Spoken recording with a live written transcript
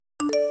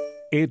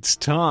It's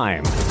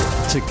time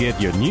to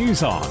get your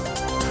news on.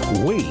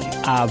 We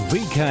are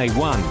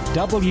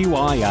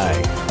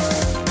VK1WIA.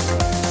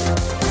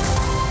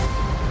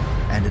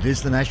 And it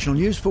is the national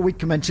news for week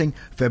commencing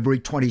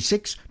February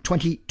 26,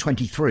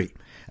 2023.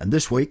 And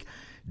this week,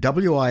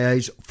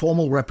 WIA's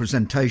formal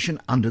representation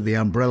under the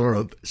umbrella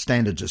of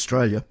Standards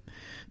Australia.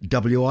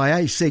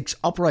 WIA seeks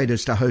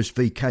operators to host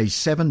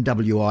VK7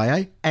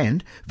 WIA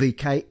and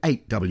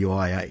VK8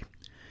 WIA.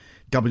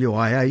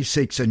 WIA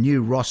seeks a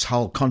new Ross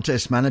Hull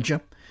contest manager.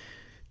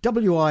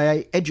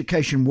 WIA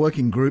Education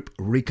Working Group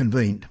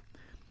reconvened.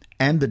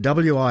 And the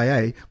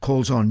WIA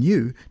calls on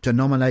you to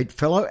nominate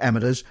fellow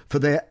amateurs for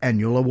their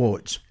annual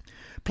awards.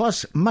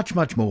 Plus, much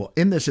more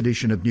in this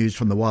edition of News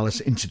from the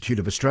Wireless Institute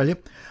of Australia.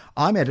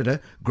 I'm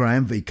editor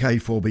Graham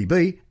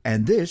VK4BB,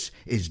 and this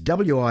is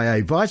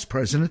WIA Vice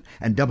President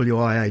and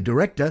WIA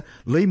Director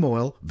Lee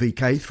Moyle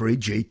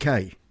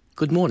VK3GK.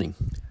 Good morning.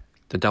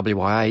 The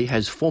WIA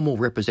has formal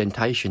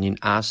representation in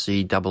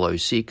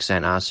RC006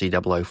 and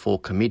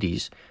RC004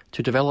 committees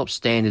to develop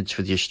standards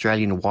for the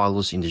Australian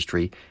wireless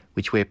industry,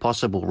 which where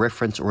possible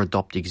reference or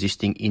adopt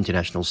existing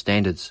international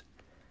standards.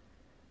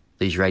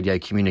 These radio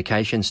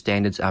communication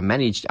standards are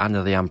managed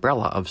under the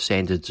umbrella of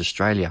Standards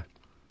Australia.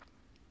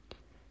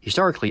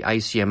 Historically,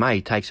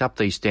 ACMA takes up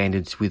these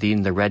standards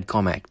within the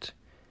RADCOM Act.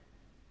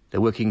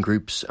 The working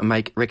groups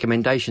make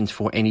recommendations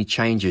for any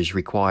changes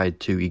required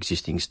to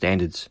existing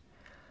standards.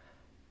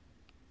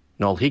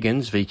 Noel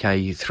Higgins,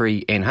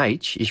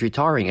 VK3NH, is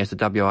retiring as the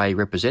WIA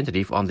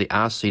representative on the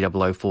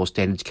RC004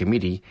 Standards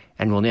Committee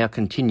and will now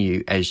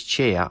continue as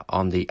chair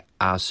on the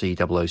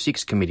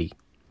RC006 committee.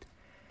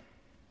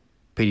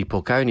 Peter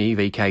Porconi,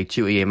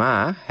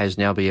 VK2EMR, has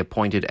now been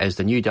appointed as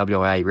the new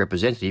WIA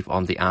representative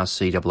on the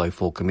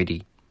RC004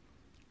 committee.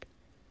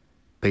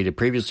 Peter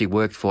previously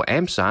worked for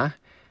AMSA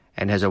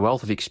and has a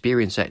wealth of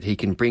experience that he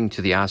can bring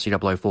to the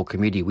RC004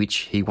 committee, which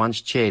he once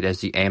chaired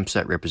as the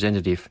AMSA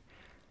representative.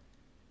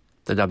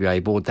 The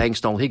WIA board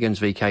thanks Noel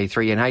Higgins,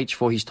 VK3NH,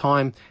 for his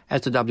time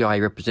as the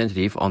WIA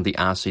representative on the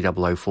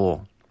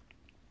RC004.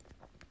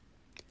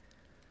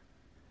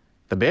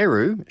 The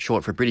BERU,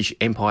 short for British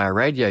Empire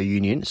Radio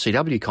Union,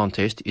 CW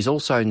contest is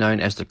also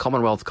known as the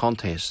Commonwealth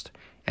Contest,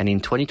 and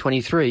in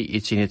 2023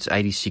 it's in its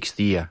 86th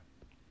year.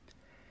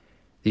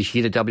 This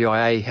year the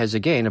WIA has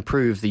again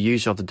approved the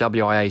use of the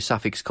WIA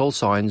suffix call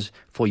signs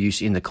for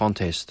use in the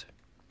contest.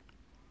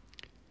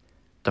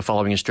 The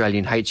following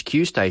Australian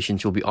HQ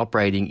stations will be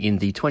operating in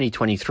the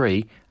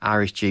 2023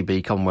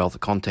 RSGB Commonwealth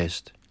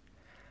Contest.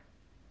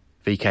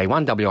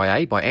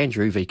 VK1WIA by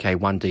Andrew,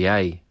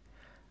 VK1DA.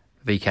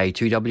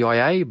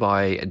 VK2WIA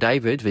by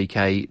David,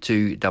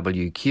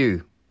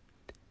 VK2WQ.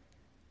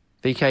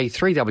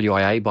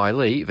 VK3WIA by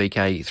Lee,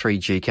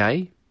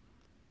 VK3GK.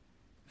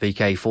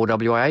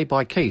 VK4WIA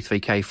by Keith,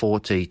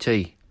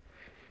 VK4TT.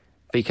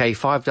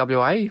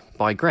 VK5WA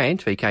by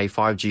Grant,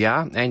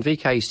 VK5GR, and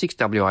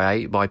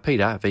VK6WIA by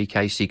Peter,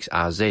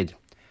 VK6RZ.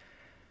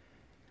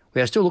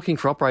 We are still looking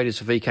for operators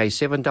for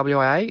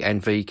VK7WIA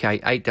and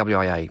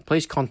VK8WIA.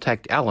 Please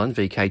contact Alan,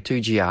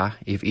 VK2GR,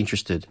 if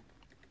interested.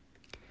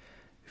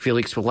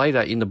 Felix will later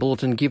in the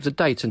bulletin give the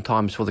dates and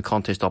times for the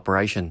contest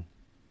operation.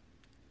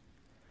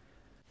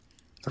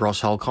 The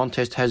Ross Hull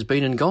contest has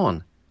been and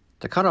gone.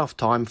 The cut-off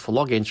time for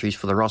log entries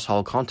for the Ross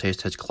Hull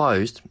contest has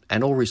closed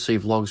and all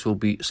received logs will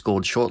be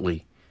scored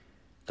shortly.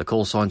 The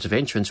call signs of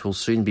entrance will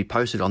soon be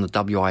posted on the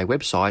WIA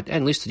website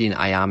and listed in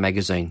AR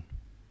magazine.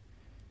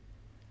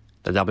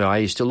 The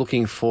WIA is still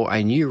looking for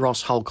a new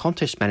Ross Hull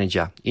contest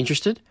manager.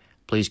 Interested?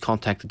 Please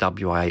contact the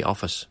WIA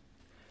office.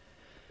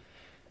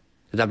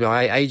 The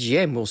WIA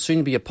AGM will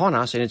soon be upon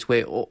us, and it's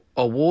where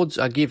awards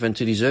are given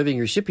to deserving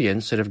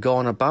recipients that have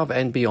gone above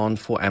and beyond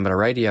for amateur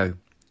radio.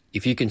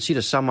 If you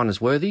consider someone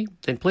as worthy,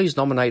 then please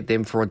nominate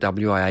them for a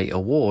WIA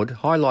award,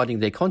 highlighting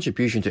their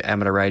contribution to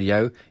amateur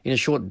radio in a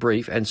short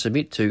brief and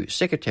submit to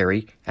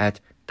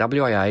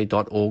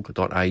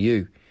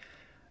secretary@wia.org.au.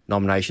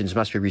 Nominations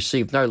must be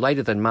received no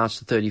later than March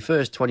the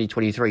 31st,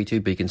 2023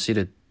 to be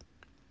considered.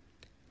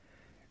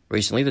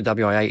 Recently, the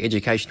WIA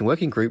Education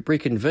Working Group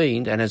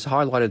reconvened and has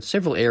highlighted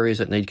several areas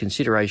that need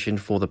consideration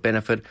for the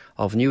benefit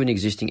of new and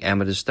existing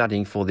amateurs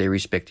studying for their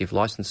respective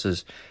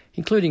licences,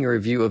 including a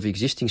review of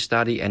existing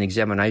study and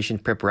examination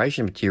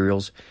preparation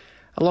materials,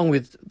 along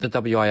with the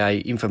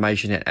WIA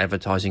information and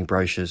advertising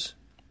brochures.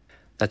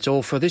 That's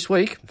all for this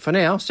week. For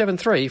now,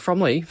 7-3 from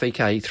Lee,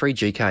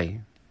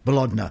 VK3GK.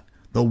 Bologna,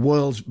 the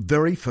world's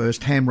very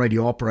first ham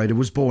radio operator,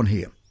 was born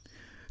here.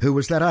 Who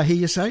was that, I hear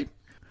you say?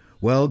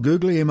 Well,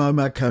 Guglielmo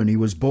Marconi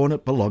was born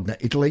at Bologna,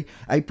 Italy,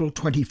 April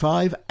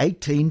 25,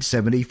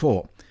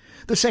 1874.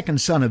 The second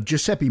son of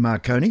Giuseppe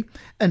Marconi,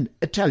 an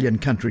Italian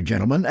country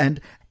gentleman,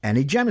 and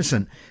Annie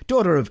Jamieson,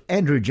 daughter of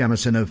Andrew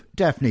Jamieson of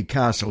Daphne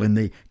Castle in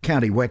the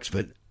County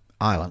Wexford,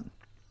 Ireland.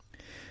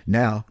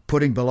 Now,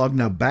 putting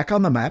Bologna back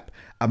on the map,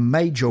 a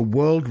major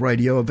world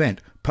radio event,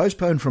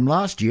 postponed from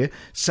last year,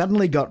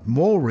 suddenly got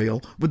more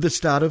real with the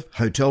start of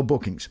hotel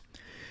bookings.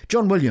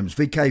 John Williams,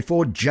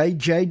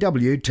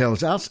 VK4JJW,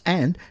 tells us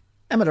and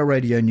Amateur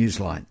Radio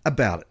Newsline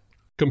about it.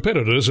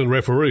 Competitors and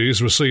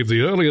referees receive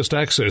the earliest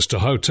access to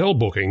hotel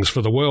bookings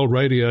for the World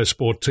Radio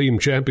Sport Team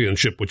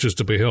Championship, which is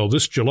to be held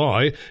this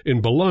July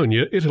in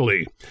Bologna,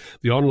 Italy.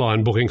 The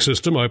online booking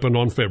system opened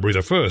on February the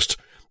 1st.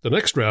 The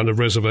next round of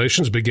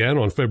reservations began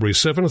on February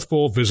 7th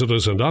for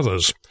visitors and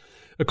others.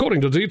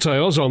 According to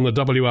details on the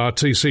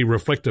WRTC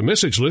Reflector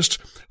message list,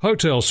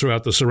 hotels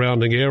throughout the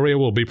surrounding area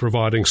will be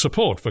providing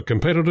support for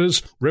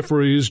competitors,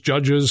 referees,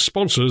 judges,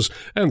 sponsors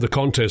and the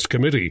contest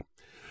committee.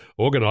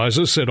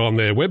 Organisers said on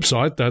their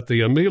website that the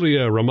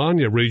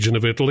Emilia-Romagna region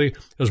of Italy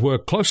has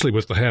worked closely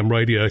with the ham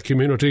radio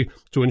community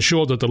to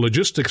ensure that the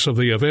logistics of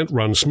the event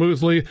run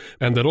smoothly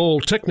and that all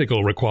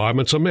technical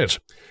requirements are met.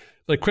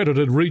 They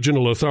credited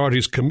regional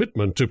authorities'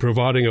 commitment to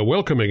providing a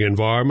welcoming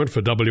environment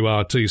for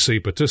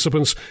WRTC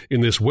participants in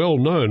this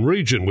well-known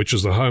region, which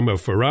is the home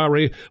of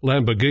Ferrari,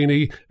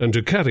 Lamborghini and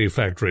Ducati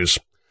factories.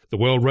 The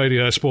World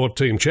Radio Sport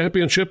Team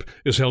Championship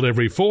is held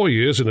every 4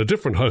 years in a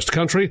different host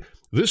country.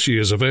 This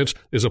year's event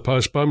is a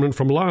postponement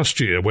from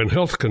last year when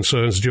health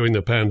concerns during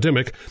the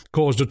pandemic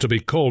caused it to be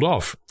called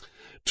off.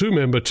 2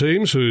 member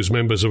teams whose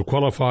members have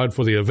qualified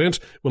for the event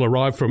will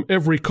arrive from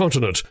every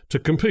continent to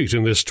compete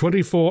in this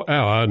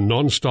 24-hour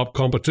non-stop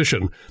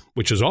competition,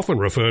 which is often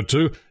referred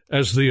to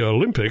as the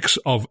Olympics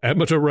of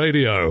amateur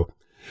radio.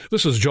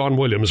 This is John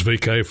Williams,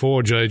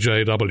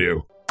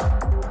 VK4JJW.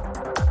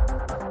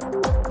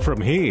 From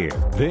here,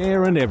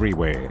 there and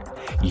everywhere,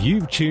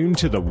 you've tuned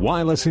to the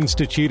Wireless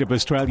Institute of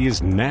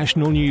Australia's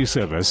National News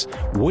Service.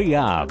 We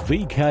are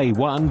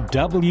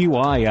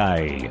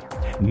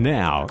VK1WIA.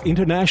 Now,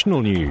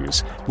 international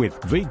news with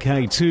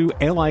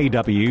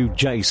VK2LAW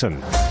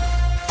Jason.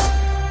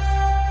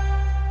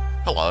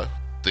 Hello.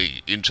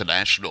 The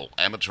International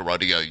Amateur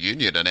Radio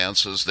Union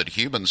announces that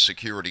Human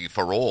Security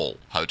for All,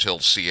 Hotel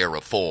Sierra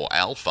 4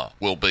 Alpha,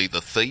 will be the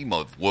theme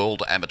of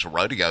World Amateur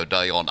Radio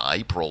Day on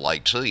April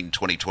 18,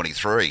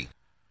 2023.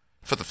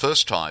 For the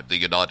first time, the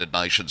United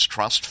Nations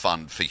Trust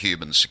Fund for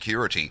Human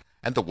Security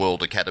and the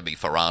World Academy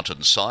for Art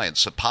and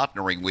Science are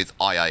partnering with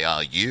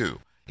IARU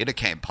in a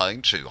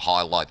campaign to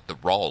highlight the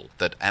role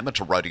that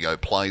amateur radio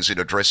plays in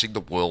addressing the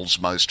world's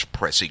most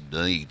pressing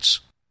needs.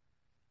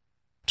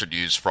 To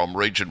news from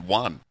Region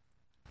 1.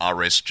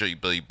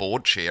 RSGB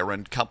Board Chair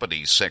and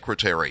Company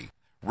Secretary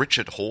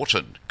Richard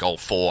Horton,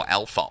 Golf 4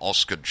 Alpha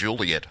Oscar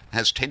Juliet,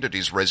 has tendered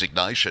his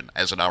resignation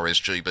as an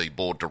RSGB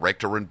Board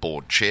Director and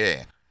Board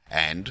Chair,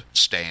 and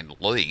Stan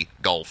Lee,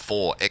 Golf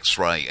 4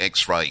 X-Ray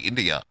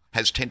India,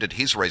 has tendered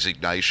his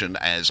resignation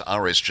as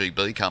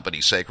RSGB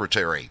Company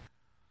Secretary.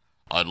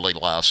 Only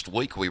last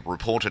week we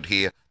reported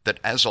here that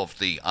as of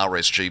the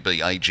RSGB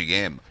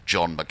AGM,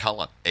 John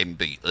McCullough,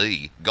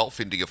 MBE,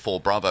 Golf India 4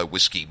 Bravo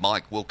Whiskey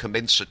Mike will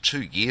commence a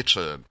 2-year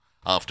term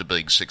after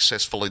being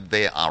successful in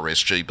their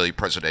RSGB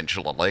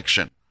presidential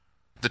election.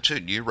 The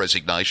 2 new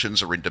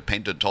resignations are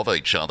independent of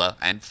each other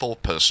and for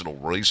personal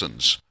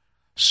reasons.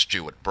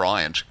 Stuart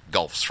Bryant,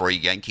 Golf 3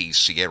 Yankee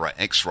Sierra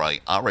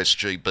X-Ray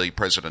RSGB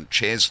President,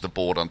 chairs the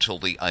board until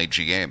the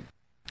AGM.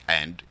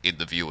 And, in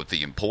the view of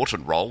the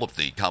important role of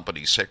the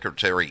company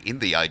secretary in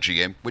the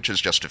AGM, which is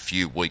just a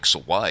few weeks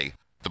away,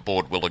 the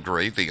board will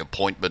agree the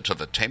appointment of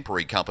a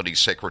temporary company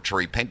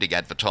secretary pending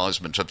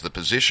advertisement of the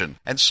position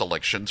and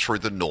selection through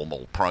the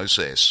normal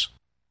process.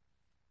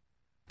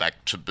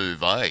 Back to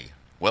Bouvet.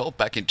 Well,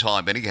 back in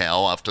time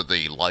anyhow after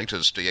the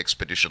latest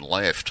DXpedition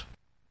left.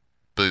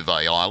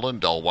 Bouvet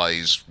Island,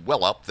 always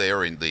well up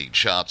there in the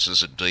charts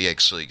as a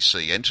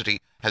DXCC entity,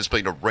 has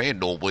been a rare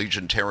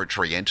Norwegian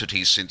territory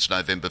entity since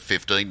November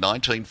 15,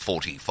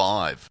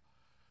 1945.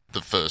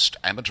 The first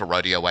amateur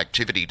radio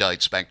activity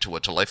dates back to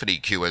a telephony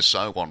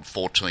QSO on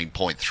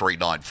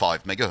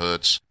 14.395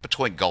 MHz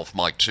between Golf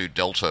Mike 2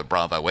 Delta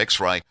Bravo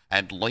X-Ray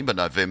and Lima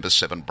November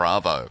 7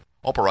 Bravo,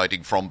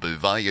 operating from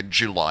Bouvet in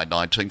July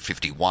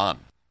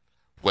 1951.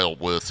 Well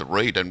worth a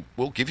read, and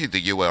we'll give you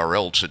the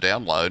URL to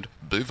download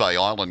Bouvet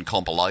Island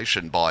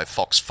compilation by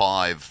Fox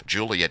 5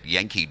 Juliet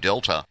Yankee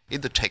Delta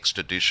in the text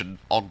edition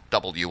on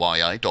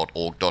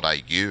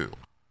wia.org.au.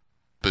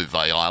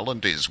 Bouvet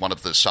Island is one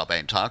of the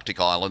sub-Antarctic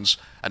islands,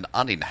 an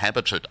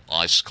uninhabited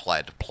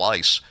ice-clad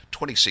place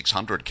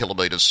 2,600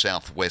 kilometres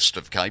southwest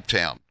of Cape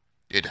Town.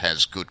 It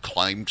has good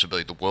claim to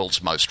be the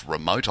world's most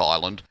remote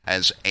island,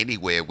 as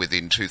anywhere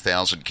within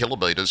 2,000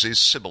 kilometres is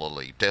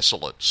similarly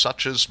desolate,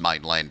 such as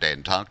mainland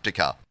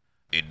Antarctica.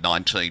 In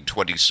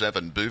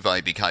 1927,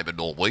 Bouvet became a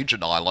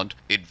Norwegian island.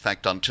 In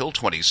fact, until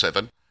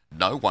 27,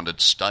 no one had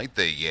stayed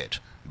there yet.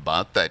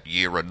 But that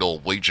year a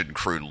Norwegian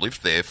crew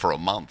lived there for a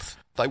month.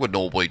 They were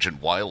Norwegian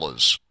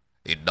whalers.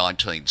 In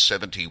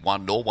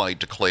 1971, Norway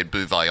declared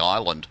Bouvet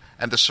Island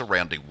and the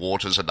surrounding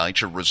waters a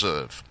nature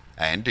reserve.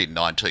 And in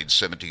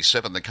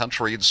 1977, the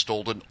country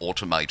installed an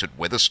automated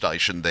weather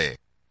station there.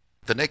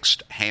 The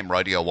next ham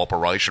radio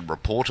operation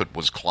reported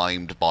was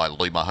claimed by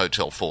Lima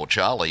Hotel 4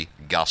 Charlie,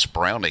 Gus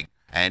Browning,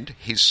 and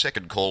his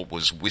second call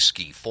was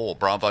Whiskey 4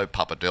 Bravo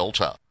Papa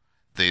Delta.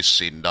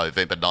 This in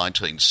November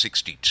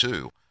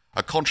 1962,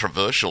 a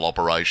controversial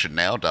operation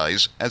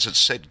nowadays, as it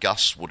said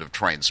gusts would have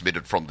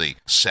transmitted from the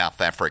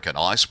South African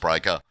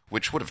icebreaker,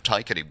 which would have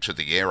taken him to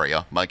the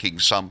area, making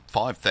some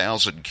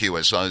 5,000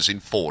 QSOs in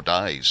 4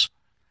 days.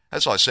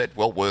 As I said,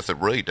 well worth a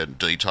read, and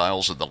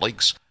details and the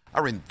links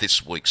are in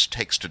this week's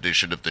text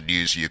edition of the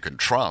News You Can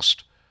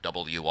Trust,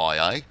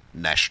 WIA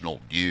National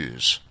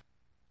News.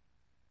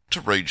 To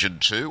Region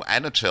 2,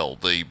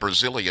 Anatel, the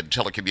Brazilian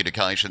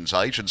telecommunications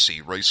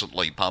agency,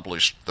 recently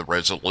published the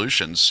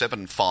Resolution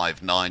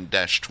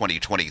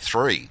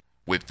 759-2023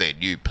 with their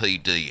new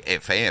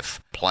PDFF,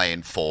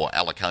 Plan for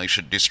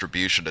Allocation,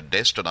 Distribution and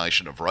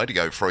Destination of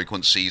Radio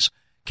Frequencies,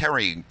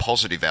 carrying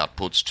positive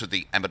outputs to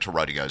the amateur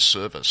radio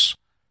service.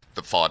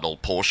 The final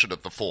portion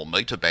of the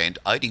 4-metre band,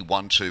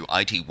 81 to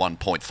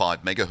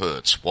 81.5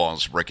 MHz,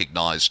 was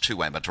recognised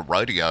to amateur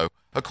radio,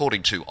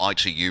 according to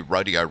ITU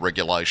Radio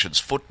Regulations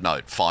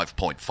footnote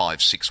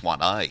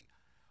 5.561A,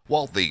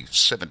 while the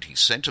 70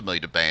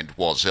 centimetre band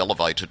was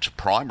elevated to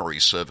primary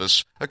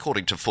service,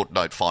 according to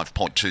footnote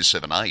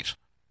 5.278.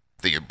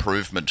 The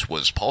improvement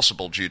was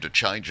possible due to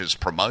changes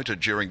promoted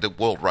during the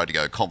World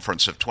Radio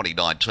Conference of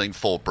 2019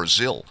 for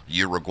Brazil,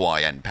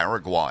 Uruguay and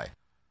Paraguay.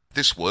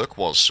 This work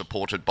was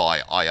supported by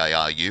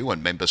IARU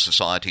and member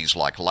societies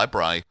like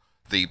LABRE,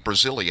 the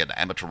Brazilian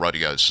Amateur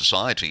Radio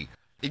Society,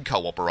 in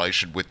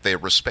cooperation with their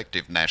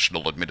respective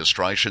national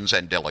administrations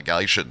and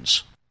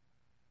delegations.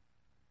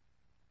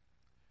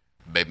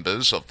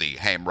 Members of the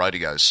Ham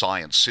Radio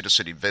Science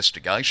Citizen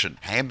Investigation,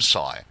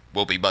 HAMSCI,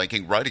 will be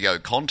making radio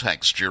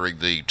contacts during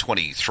the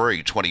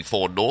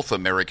 23-24 North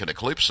American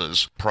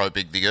eclipses,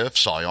 probing the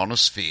Earth's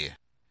ionosphere.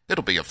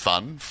 It'll be a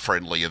fun,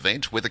 friendly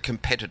event with a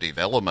competitive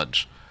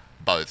element.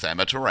 Both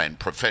amateur and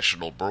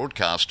professional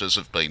broadcasters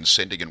have been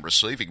sending and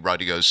receiving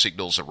radio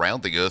signals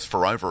around the Earth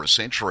for over a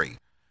century.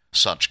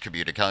 Such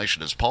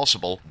communication is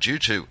possible due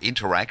to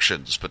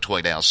interactions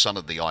between our Sun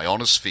and the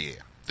ionosphere,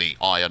 the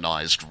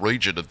ionised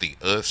region of the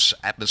Earth's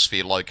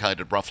atmosphere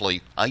located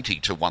roughly 80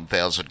 to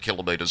 1,000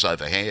 kilometres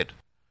overhead.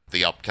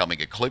 The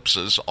upcoming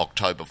eclipses,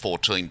 October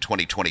 14,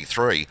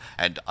 2023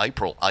 and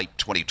April 8,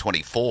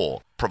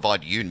 2024,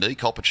 provide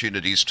unique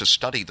opportunities to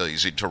study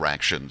these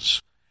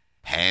interactions.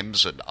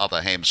 HAMS and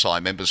other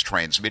HAMSCI members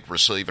transmit,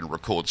 receive and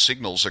record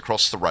signals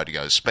across the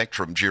radio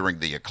spectrum during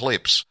the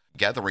eclipse,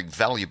 gathering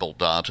valuable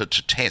data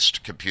to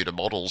test computer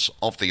models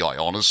of the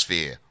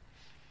ionosphere.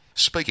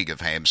 Speaking of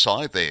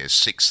HAMSCI, their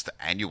 6th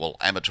annual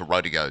Amateur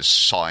Radio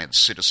Science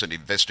Citizen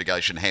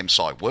Investigation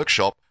HAMSCI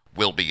workshop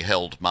will be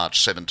held March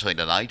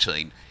 17 and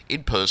 18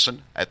 in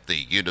person at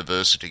the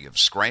University of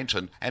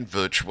Scranton and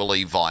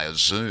virtually via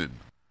Zoom.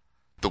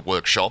 The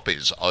workshop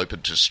is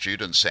open to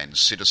students and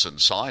citizen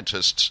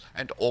scientists,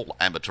 and all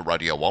amateur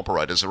radio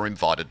operators are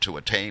invited to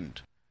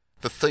attend.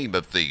 The theme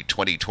of the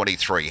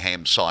 2023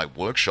 HAMSCI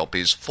workshop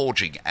is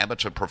Forging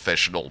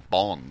Amateur-Professional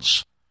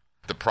Bonds.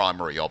 The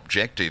primary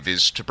objective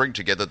is to bring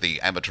together the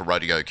amateur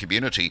radio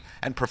community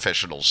and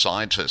professional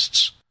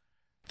scientists.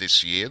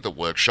 This year, the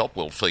workshop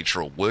will feature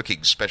a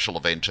working special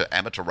event to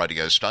amateur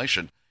radio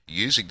station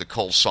using the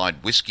call sign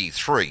Whiskey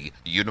 3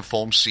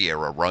 Uniform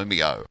Sierra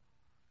Romeo.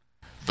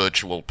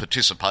 Virtual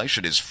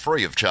participation is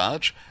free of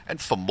charge,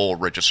 and for more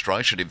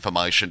registration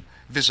information,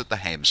 visit the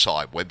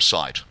HAMSCI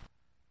website.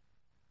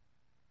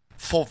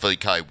 For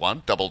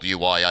VK1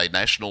 WIA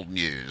National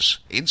News,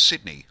 in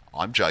Sydney,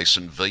 I'm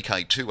Jason,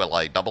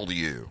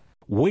 VK2LAW.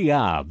 We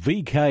are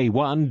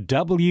VK1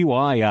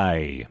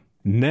 WIA.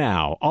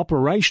 Now,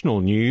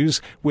 operational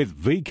news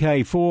with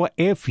VK4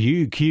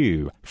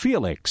 FUQ.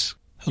 Felix.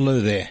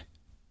 Hello there.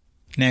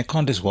 Now,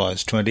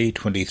 contest-wise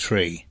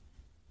 2023.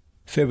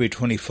 February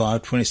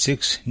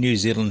 25-26, New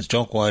Zealand's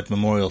Jock Wyatt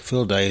Memorial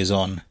Field Day is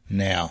on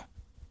now.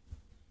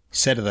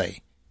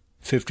 Saturday,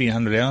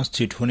 1500 hours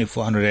to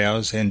 2400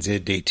 hours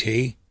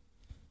NZDT.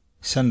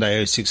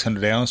 Sunday,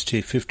 0600 hours to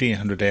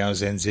 1500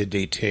 hours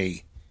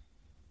NZDT.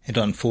 And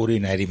on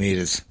 1480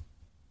 metres.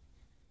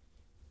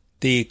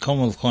 The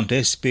Commonwealth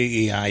Contest,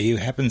 BERU,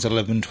 happens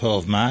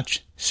 11-12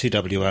 March,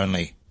 CW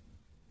only.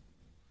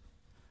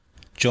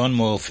 John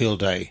Moyle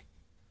Field Day,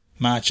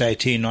 March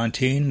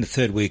 18-19, the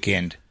third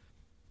weekend.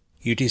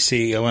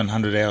 UTC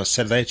 0100 hours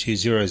Saturday to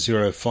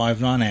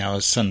 0059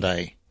 hours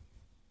Sunday.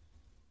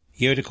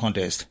 Yoda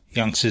Contest,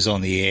 Youngsters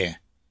on the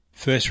Air.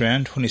 First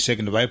round,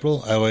 22nd of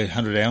April,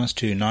 0800 hours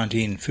to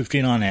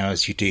 1959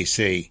 hours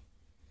UTC.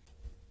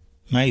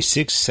 May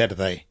 6th,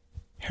 Saturday.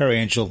 Harry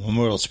Angel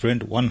Memorial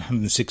Sprint,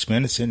 106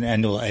 minutes in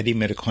annual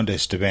 80-metre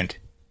contest event.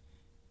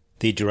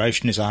 The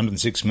duration is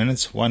 106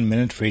 minutes, 1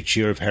 minute for each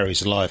year of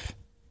Harry's life.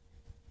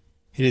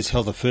 It is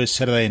held the first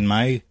Saturday in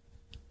May,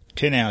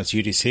 10 hours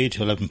UTC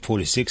to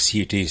 11:46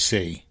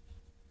 UTC.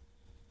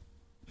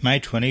 May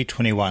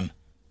 2021.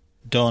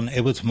 Don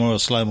Edwards Memorial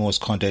Slow Morse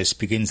Contest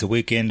begins the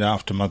weekend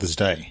after Mother's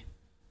Day.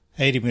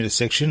 80-metre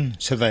section,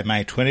 Saturday,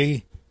 May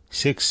 20,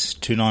 6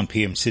 to 9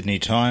 p.m. Sydney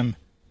time.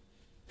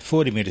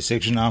 40-metre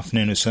section,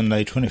 afternoon of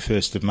Sunday,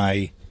 21st of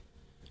May,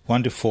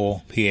 1 to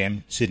 4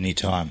 p.m. Sydney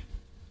time.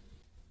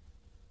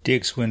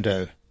 DX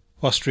Window,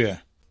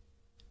 Austria.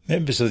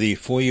 Members of the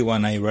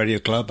 4U1A Radio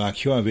Club are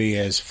QIB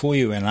as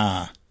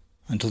 4UNR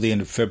until the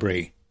end of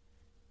February.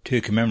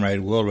 to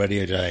commemorate World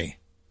Radio Day.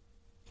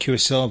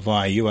 QSL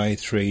via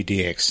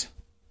UA3DX.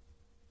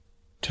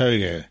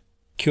 Togo.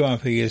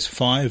 QRP is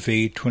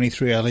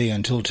 5V23LE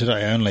until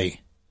today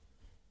only.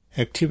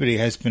 Activity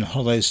has been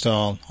holiday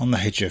style on the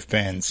HF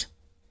bands.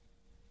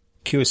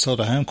 QSL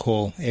to home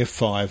call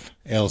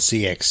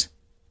F5LCX.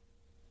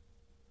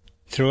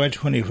 Throughout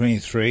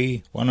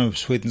 2023, one of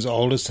Sweden's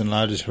oldest and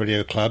largest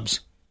radio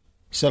clubs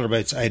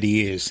celebrates 80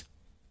 years,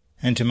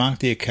 and to mark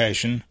the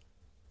occasion,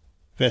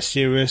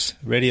 Västerås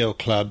Radio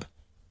Club,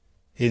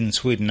 in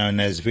Sweden known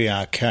as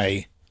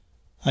VRK,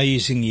 are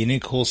using a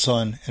unique call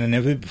sign and a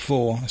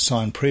never-before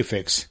signed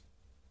prefix,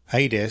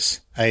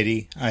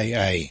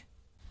 ADES80AA.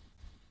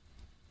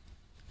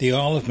 The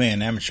Isle of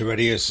Man Amateur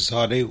Radio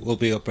Society will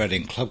be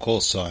operating club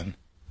call sign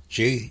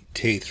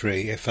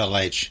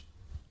GT3FLH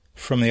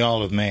from the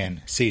Isle of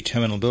Man, Sea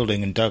Terminal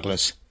Building in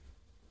Douglas,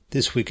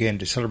 this weekend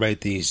to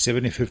celebrate the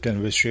 75th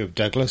anniversary of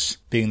Douglas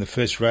being the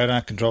first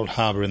radar-controlled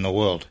harbour in the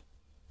world.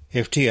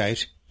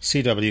 FT8,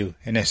 CW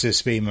and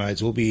SSB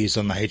modes will be used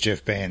on the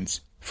HF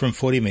bands from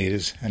 40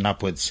 metres and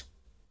upwards.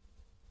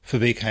 For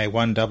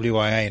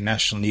VK1WIA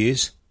National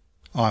News,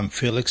 I'm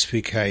Felix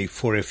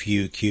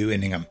VK4FUQ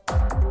Inningham.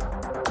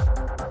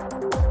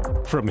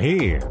 From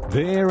here,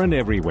 there and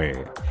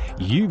everywhere,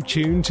 you've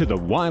tuned to the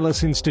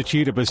Wireless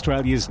Institute of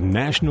Australia's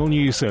National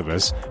News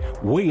Service.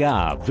 We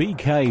are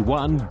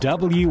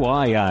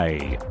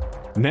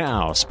VK1WIA.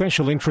 Now,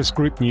 Special Interest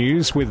Group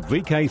News with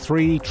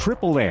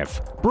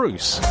VK3FFF.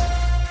 Bruce.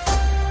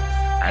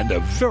 And a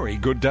very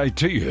good day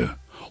to you.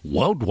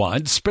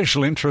 Worldwide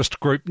Special Interest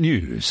Group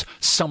News,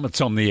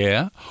 Summits on the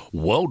Air,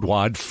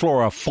 Worldwide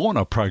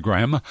Flora-Fauna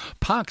Program,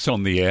 Parks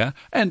on the Air,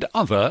 and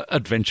other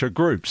adventure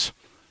groups.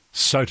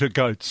 SOTA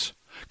Goats.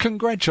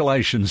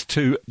 Congratulations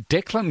to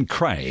Declan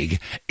Craig,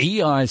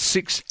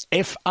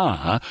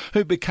 EI6FR,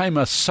 who became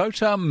a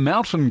SOTA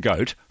mountain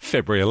goat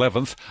February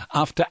 11th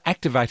after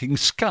activating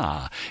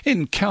SCAR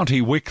in County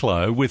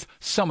Wicklow with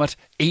Summit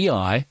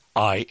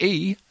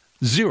EI-IE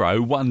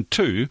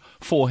 012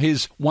 for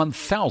his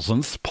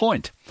 1000th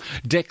point.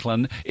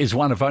 Declan is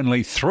one of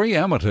only 3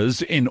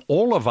 amateurs in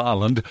all of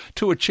Ireland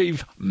to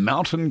achieve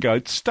mountain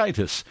goat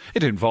status.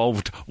 It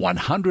involved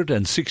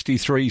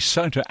 163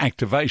 SOTA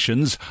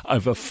activations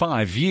over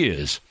 5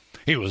 years.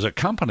 He was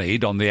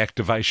accompanied on the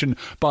activation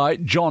by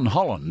John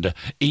Holland,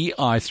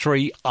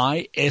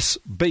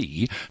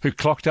 EI3ISB, who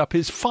clocked up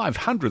his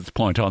 500th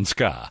point on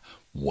SCAR,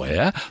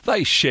 where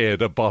they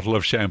shared a bottle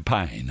of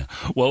champagne.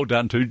 Well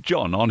done to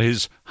John on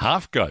his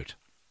half-goat.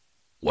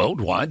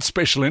 Worldwide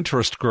Special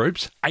Interest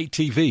Groups,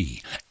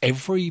 ATV.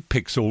 Every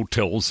pixel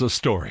tells a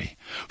story.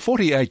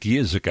 48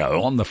 years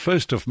ago, on the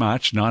 1st of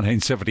March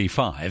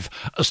 1975,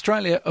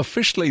 Australia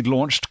officially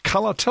launched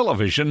colour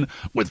television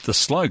with the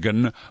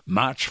slogan,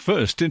 March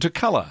 1st into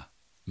colour.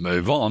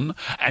 Move on,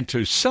 and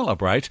to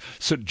celebrate,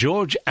 St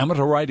George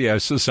Amateur Radio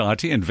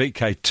Society and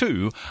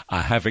VK2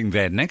 are having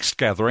their next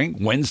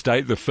gathering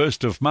Wednesday the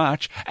 1st of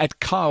March at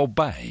Kyle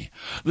Bay.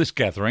 This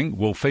gathering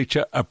will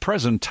feature a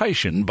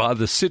presentation by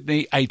the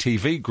Sydney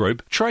ATV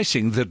Group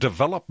tracing the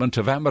development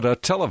of amateur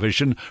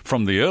television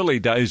from the early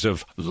days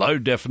of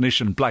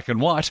low-definition black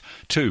and white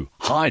to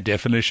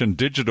high-definition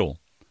digital.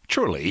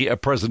 Truly a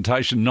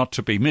presentation not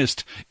to be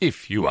missed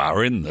if you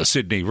are in the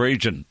Sydney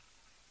region.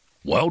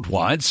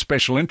 Worldwide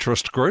Special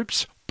Interest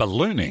Groups,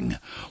 Ballooning.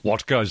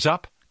 What goes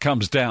up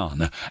comes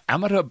down.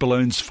 Amateur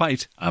balloons'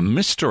 fate a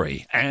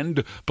mystery,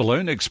 and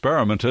balloon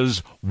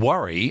experimenters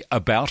worry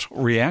about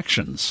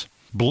reactions.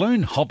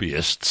 Balloon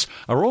hobbyists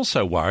are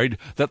also worried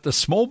that the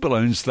small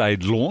balloons they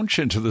launch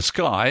into the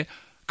sky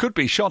could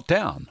be shot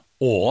down,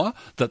 or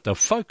that the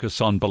focus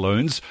on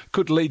balloons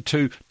could lead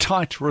to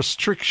tight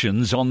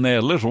restrictions on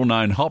their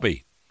little-known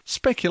hobby.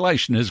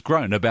 Speculation has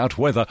grown about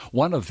whether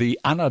one of the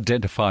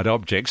unidentified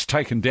objects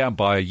taken down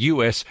by a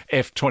US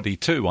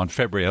F-22 on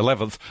February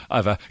 11th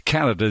over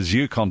Canada's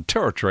Yukon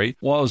Territory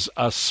was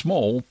a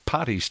small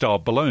party-style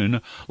balloon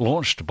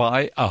launched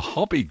by a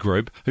hobby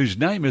group whose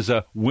name is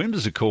a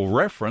whimsical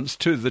reference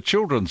to the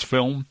children's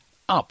film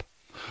Up.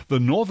 The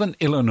Northern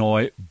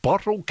Illinois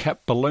Bottle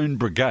Cap Balloon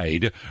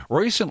Brigade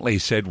recently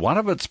said one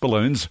of its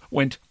balloons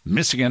went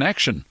missing in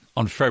action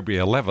on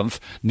February 11th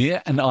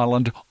near an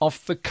island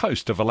off the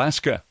coast of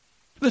Alaska.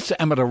 This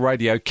amateur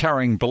radio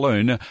carrying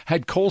balloon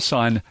had call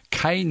sign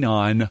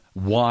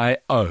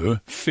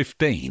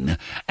K9YO15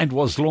 and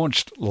was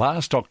launched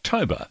last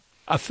October.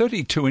 A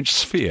 32-inch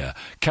sphere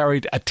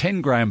carried a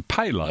 10-gram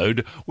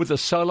payload with a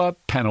solar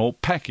panel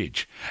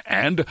package,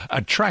 and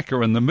a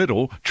tracker in the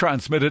middle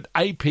transmitted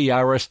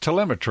APRS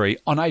telemetry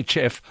on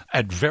HF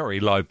at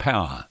very low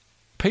power.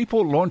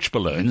 People launch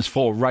balloons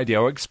for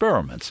radio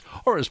experiments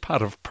or as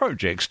part of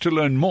projects to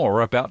learn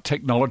more about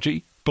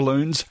technology,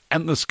 balloons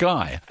and the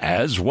sky,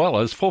 as well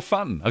as for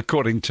fun,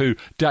 according to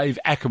Dave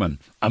Ackerman,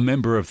 a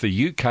member of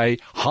the UK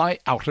High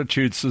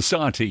Altitude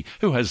Society,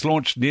 who has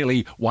launched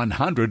nearly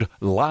 100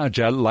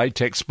 larger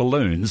latex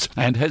balloons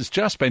and has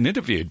just been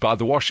interviewed by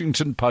the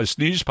Washington Post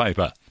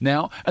newspaper.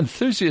 Now,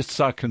 enthusiasts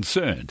are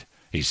concerned.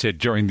 He said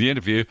during the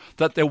interview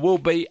that there will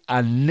be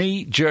a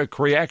knee-jerk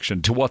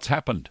reaction to what's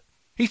happened.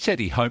 He said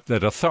he hoped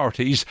that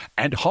authorities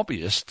and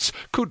hobbyists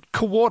could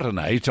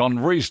coordinate on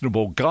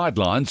reasonable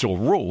guidelines or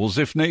rules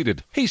if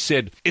needed. He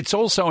said it's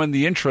also in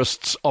the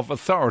interests of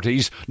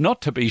authorities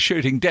not to be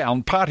shooting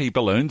down party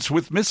balloons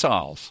with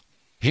missiles.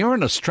 Here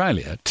in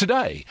Australia,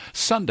 today,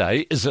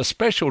 Sunday, is a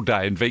special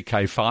day in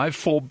VK5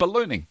 for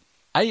ballooning.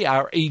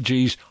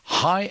 AREG's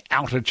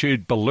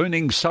high-altitude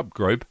ballooning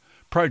subgroup,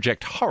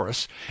 Project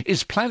Horus,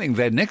 is planning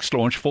their next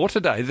launch for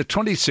today, the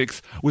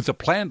 26th, with a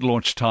planned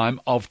launch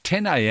time of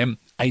 10 a.m.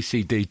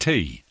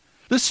 ACDT.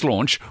 This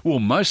launch will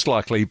most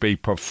likely be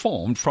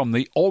performed from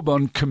the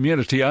Auburn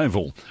Community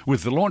Oval,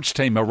 with the launch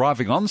team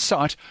arriving on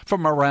site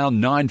from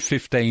around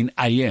 9:15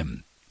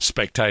 a.m.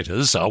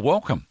 Spectators are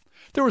welcome.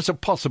 There is a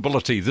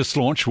possibility this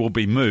launch will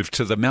be moved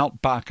to the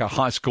Mount Barker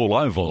High School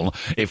Oval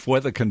if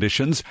weather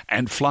conditions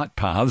and flight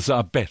paths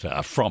are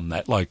better from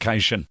that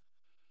location.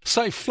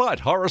 Safe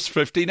flight, Horus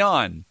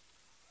 59.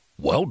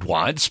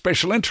 Worldwide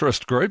special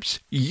interest groups,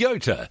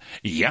 YOTA,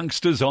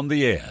 Youngsters on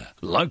the Air.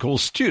 Local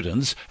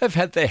students have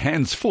had their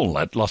hands full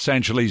at Los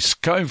Angeles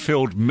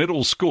Schofield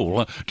Middle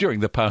School during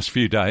the past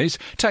few days,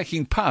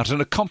 taking part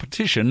in a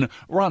competition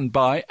run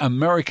by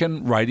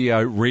American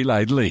Radio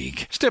Relay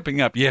League. Stepping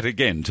up yet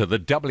again to the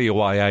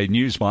WIA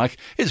news mic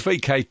is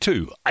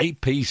VK2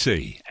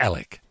 APC,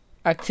 Alec.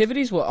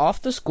 Activities were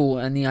after school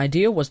and the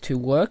idea was to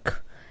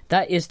work,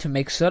 that is to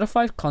make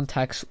certified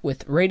contacts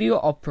with radio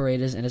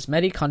operators in as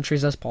many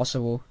countries as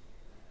possible.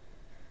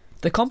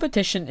 The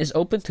competition is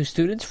open to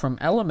students from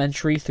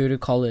elementary through to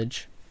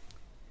college.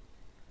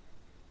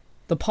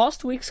 The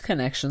past week's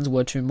connections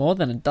were to more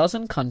than a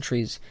dozen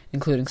countries,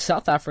 including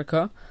South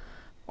Africa,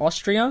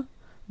 Austria,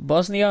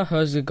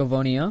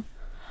 Bosnia-Herzegovina,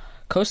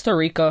 Costa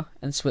Rica,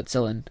 and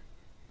Switzerland.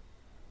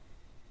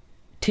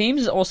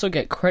 Teams also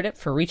get credit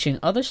for reaching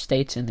other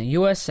states in the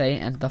USA,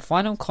 and the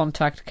final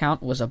contact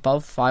count was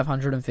above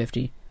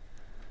 550.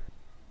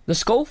 The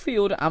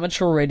Schofield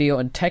Amateur Radio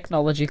and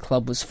Technology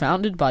Club was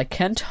founded by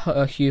Kent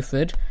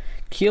Huford,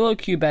 Kilo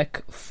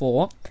Quebec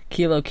 4,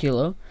 Kilo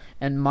Kilo,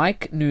 and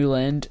Mike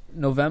Newland,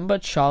 November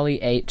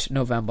Charlie 8,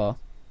 November.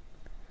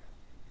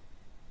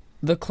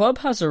 The club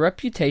has a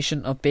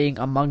reputation of being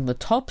among the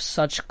top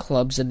such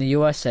clubs in the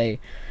USA,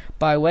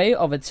 by way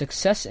of its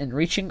success in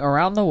reaching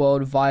around the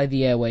world via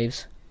the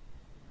airwaves.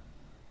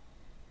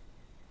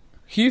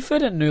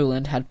 Huford and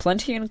Newland had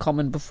plenty in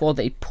common before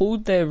they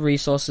pooled their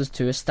resources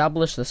to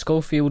establish the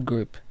Schofield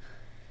Group.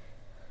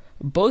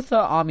 Both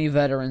are Army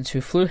veterans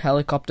who flew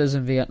helicopters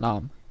in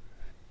Vietnam.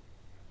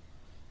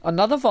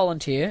 Another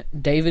volunteer,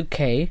 David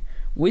Kay,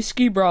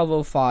 Whiskey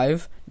Bravo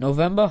 5,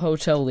 November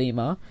Hotel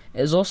Lima,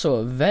 is also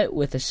a vet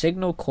with a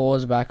Signal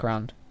Corps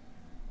background.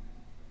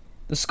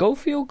 The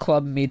Schofield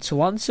Club meets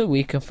once a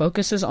week and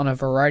focuses on a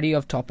variety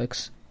of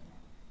topics.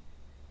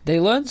 They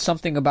learn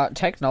something about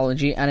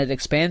technology and it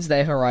expands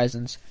their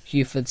horizons,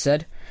 Huford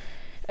said.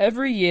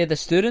 Every year the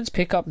students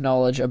pick up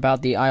knowledge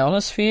about the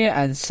ionosphere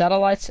and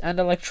satellites and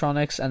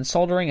electronics and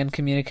soldering and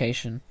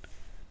communication.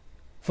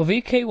 For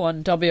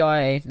VK1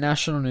 WIA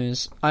National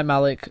News, I'm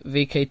Alec,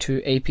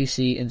 VK2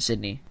 APC in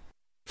Sydney.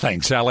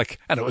 Thanks, Alec,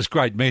 and it was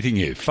great meeting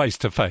you face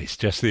to face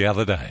just the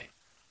other day.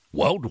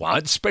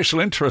 Worldwide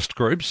Special Interest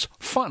Group's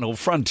Final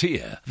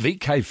Frontier,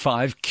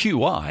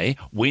 VK5QI,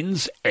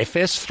 wins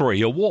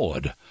FS3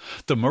 award.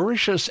 The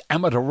Mauritius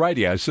Amateur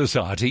Radio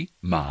Society,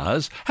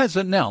 MARS, has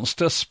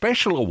announced a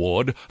special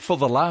award for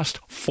the last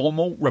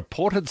formal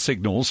reported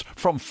signals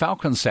from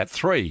FalconSat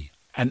 3.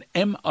 An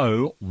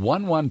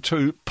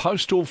MO112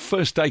 postal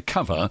first day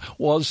cover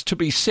was to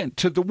be sent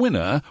to the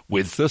winner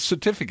with the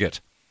certificate.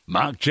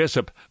 Mark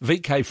Jessup,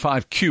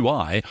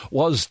 VK5QI,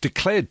 was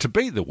declared to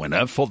be the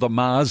winner for the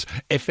Mars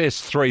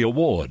FS3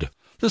 award.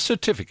 The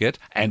certificate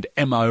and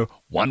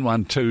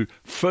MO112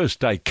 first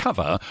day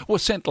cover were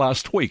sent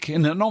last week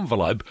in an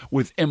envelope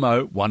with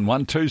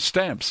MO112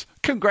 stamps.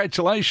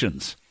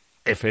 Congratulations!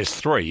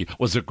 FS3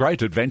 was a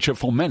great adventure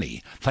for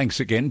many. Thanks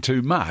again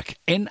to Mark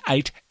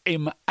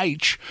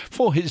N8MH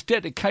for his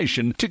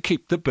dedication to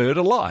keep the bird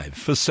alive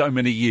for so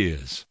many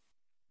years.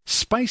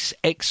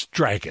 SpaceX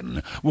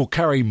Dragon will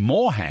carry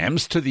more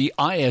hams to the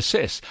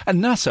ISS,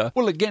 and NASA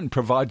will again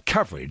provide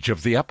coverage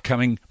of the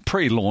upcoming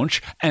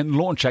pre-launch and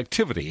launch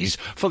activities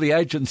for the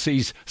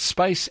agency's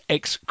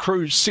SpaceX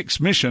Crew 6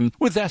 mission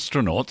with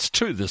astronauts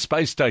to the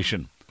space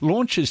station.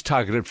 Launch is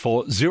targeted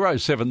for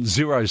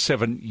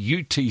 0707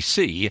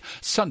 UTC,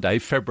 Sunday,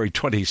 February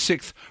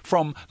 26th,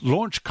 from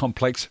Launch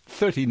Complex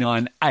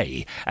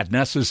 39A at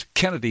NASA's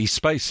Kennedy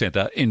Space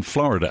Center in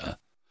Florida.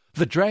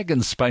 The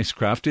Dragon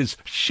spacecraft is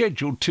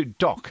scheduled to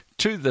dock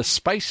to the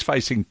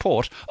space-facing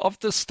port of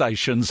the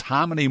station's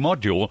Harmony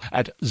module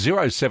at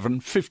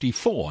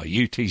 0754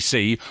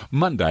 UTC,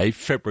 Monday,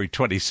 February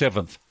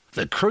 27th.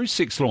 The Crew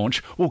 6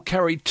 launch will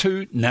carry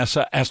 2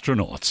 NASA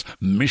astronauts,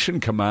 Mission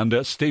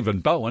Commander Stephen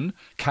Bowen,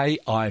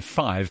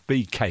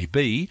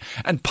 KI-5BKB,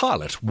 and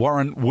pilot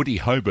Warren Woody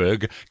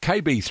Hoberg,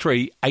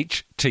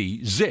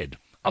 KB-3HTZ.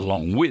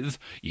 along with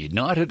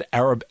United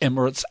Arab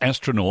Emirates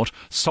astronaut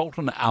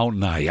Sultan Al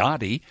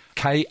Nayadi,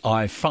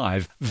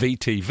 Ki-5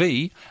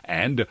 VTV,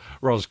 and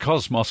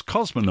Roscosmos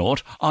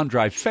cosmonaut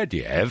Andrei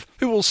Fedyaev,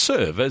 who will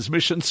serve as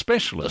mission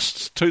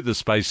specialists to the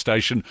space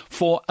station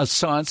for a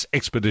science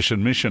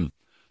expedition mission.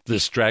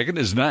 This Dragon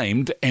is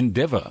named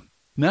Endeavour.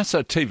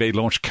 NASA TV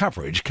launch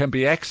coverage can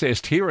be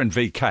accessed here in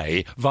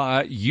VK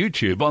via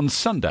YouTube on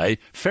Sunday,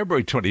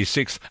 February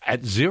 26th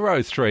at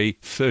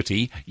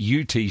 03:30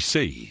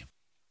 UTC.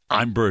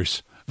 I'm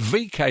Bruce,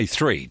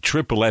 VK3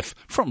 Triple F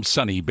from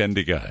sunny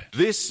Bendigo.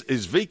 This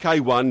is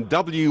VK1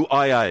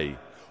 WIA.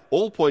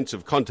 All points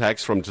of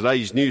contacts from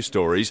today's news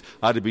stories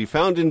are to be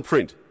found in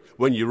print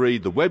when you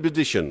read the web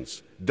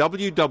editions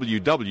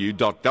www.wia.org.au.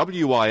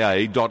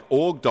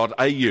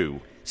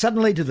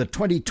 Suddenly to the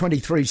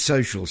 2023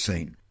 social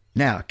scene.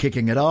 Now,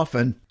 kicking it off,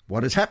 and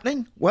what is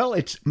happening? Well,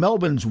 it's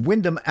Melbourne's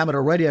Wyndham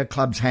Amateur Radio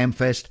Club's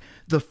Hamfest,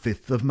 the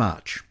 5th of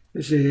March.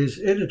 This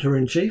is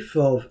Editor-in-Chief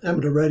of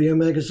Amateur Radio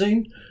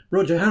Magazine,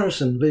 Roger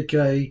Harrison,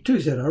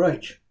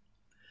 VK2ZRH.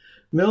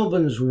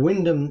 Melbourne's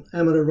Wyndham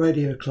Amateur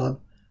Radio Club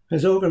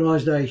has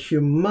organised a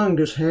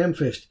humongous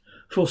Hamfest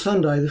for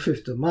Sunday the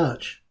 5th of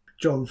March.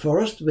 John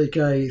Forrest,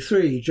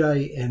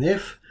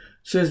 VK3JNF,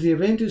 says the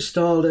event is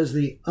styled as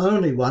the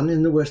only one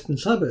in the western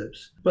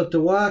suburbs, but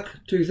the WARC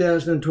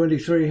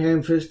 2023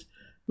 Hamfest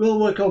will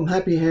welcome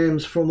happy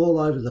hams from all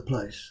over the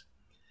place.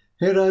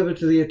 Head over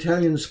to the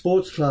Italian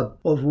Sports Club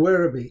of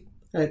Werribee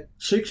at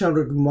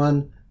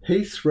 601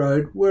 Heath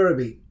Road,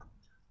 Werribee.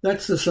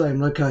 That's the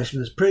same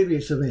location as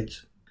previous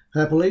events.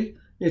 Happily,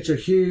 it's a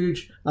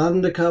huge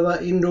undercover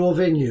indoor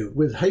venue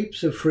with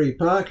heaps of free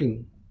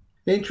parking.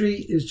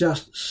 Entry is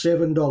just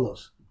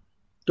 $7.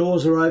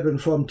 Doors are open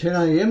from 10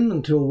 a.m.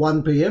 until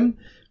 1 p.m,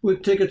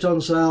 with tickets on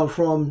sale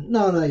from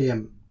 9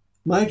 a.m.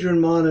 Major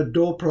and minor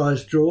door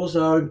prize draws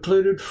are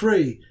included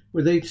free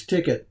with each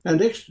ticket,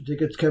 and extra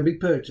tickets can be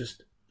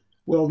purchased.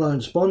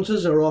 Well-known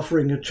sponsors are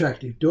offering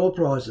attractive door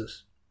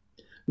prizes.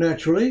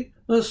 Naturally,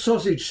 a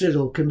sausage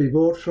sizzle can be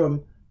bought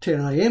from 10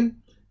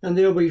 a.m, and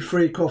there'll be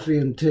free coffee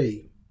and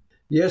tea.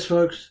 Yes,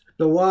 folks,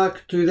 the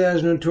WARC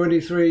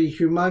 2023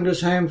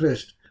 Humongous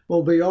Hamfest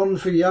will be on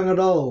for young and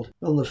old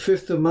on the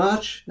 5th of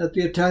March at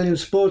the Italian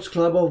Sports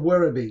Club of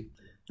Werribee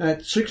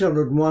at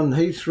 601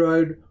 Heath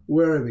Road,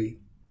 Werribee.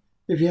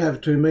 If you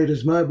have 2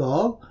 metres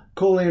mobile,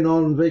 call in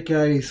on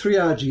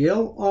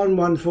VK3RGL on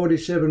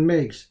 147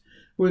 megs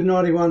with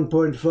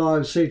 91.5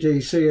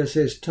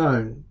 CT-CSS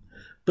tone.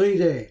 Be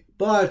there,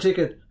 buy a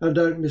ticket and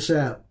don't miss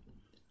out.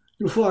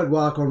 You'll find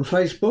WARC on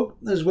Facebook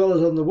as well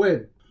as on the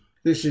web.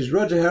 This is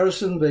Roger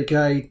Harrison,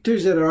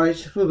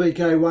 VK2ZRH for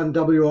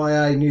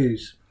VK1WIA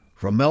News.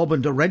 From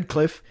Melbourne to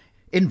Redcliffe,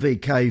 in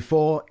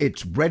VK4,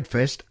 it's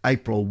Breadfest,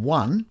 April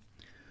 1.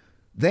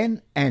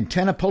 Then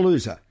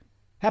Antennapalooza,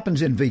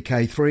 happens in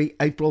VK3,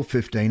 April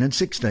 15 and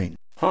 16.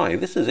 Hi,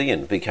 this is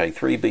Ian,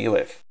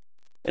 VK3BUF.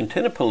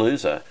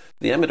 Antennapalooza,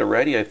 the amateur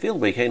radio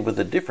field weekend with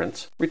a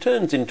difference,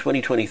 returns in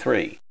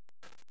 2023.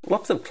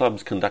 Lots of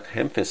clubs conduct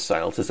Hamfest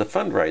sales as a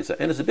fundraiser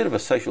and as a bit of a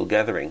social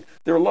gathering.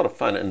 They're a lot of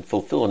fun and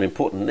fulfil an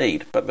important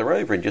need, but they're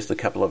over in just a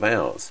couple of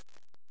hours.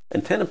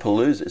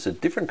 Antennapalooza is a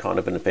different kind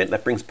of an event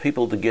that brings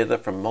people together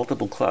from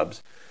multiple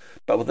clubs,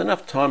 but with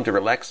enough time to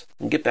relax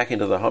and get back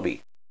into the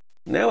hobby.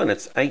 Now in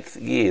its 8th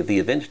year, the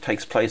event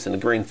takes place in a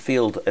green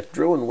field at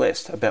Druin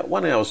West, about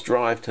 1 hour's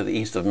drive to the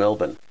east of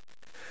Melbourne.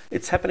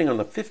 It's happening on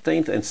the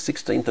 15th and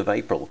 16th of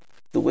April,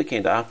 the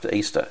weekend after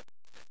Easter.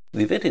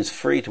 The event is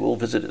free to all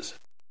visitors.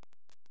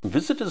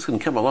 Visitors can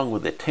come along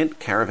with their tent,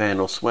 caravan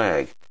or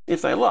swag.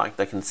 If they like,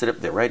 they can set up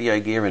their radio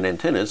gear and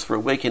antennas for a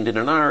weekend in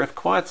an RF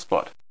quiet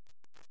spot.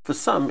 For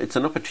some, it's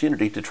an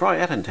opportunity to try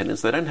out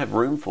antennas they don't have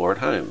room for at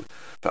home.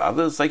 For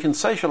others, they can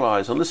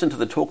socialise and listen to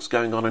the talks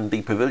going on in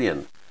the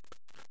pavilion.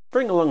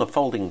 Bring along a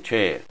folding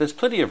chair. There's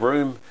plenty of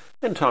room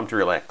and time to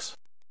relax.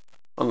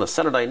 On the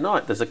Saturday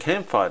night, there's a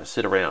campfire to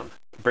sit around.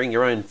 Bring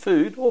your own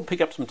food or pick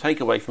up some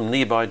takeaway from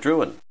nearby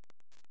Druin.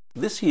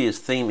 This year's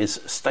theme is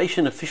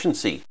station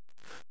efficiency.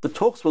 The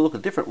talks will look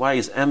at different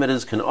ways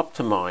amateurs can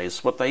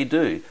optimise what they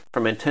do,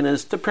 from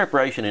antennas to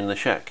preparation in the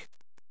shack.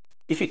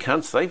 If you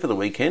can't stay for the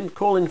weekend,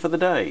 call in for the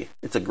day.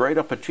 It's a great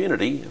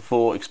opportunity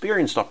for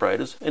experienced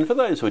operators and for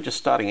those who are just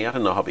starting out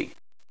in the hobby.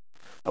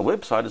 A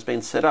website has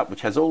been set up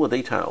which has all the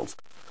details.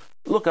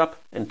 Look up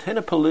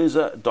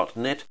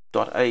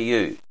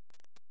antennapalooza.net.au.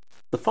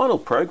 The final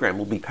program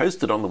will be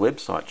posted on the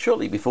website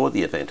shortly before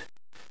the event.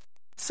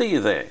 See you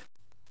there.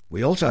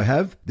 We also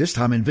have, this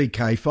time in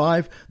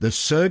VK5, the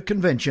SERG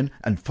Convention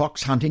and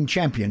Fox Hunting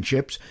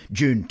Championships,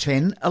 June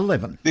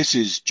 10-11. This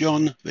is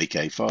John,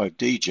 VK5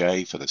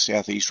 DJ for the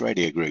South East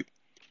Radio Group.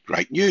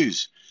 Great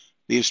news!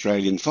 The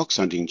Australian Fox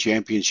Hunting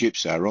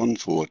Championships are on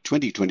for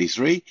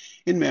 2023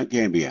 in Mount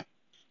Gambier.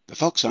 The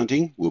fox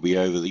hunting will be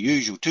over the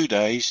usual 2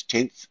 days,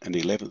 10th and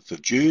 11th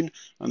of June,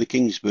 on the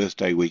King's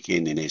Birthday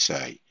weekend in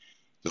SA.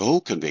 The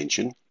Hall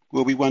Convention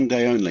will be 1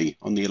 day only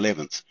on the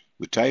 11th,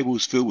 with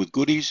tables filled with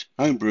goodies,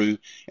 homebrew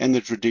and the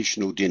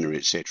traditional dinner,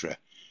 etc.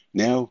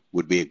 Now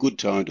would be a good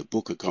time to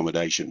book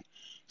accommodation.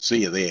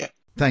 See you there.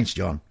 Thanks,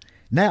 John.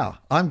 Now,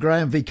 I'm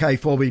Graham,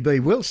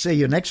 VK4BB. We'll see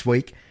you next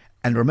week,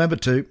 and remember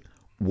to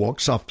walk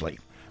softly.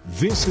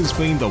 This has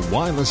been the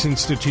Wireless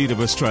Institute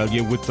of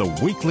Australia with the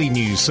weekly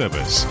news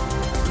service.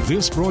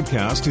 This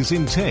broadcast is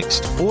in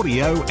text,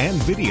 audio and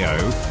video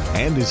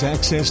and is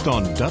accessed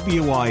on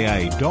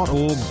wia.org.au.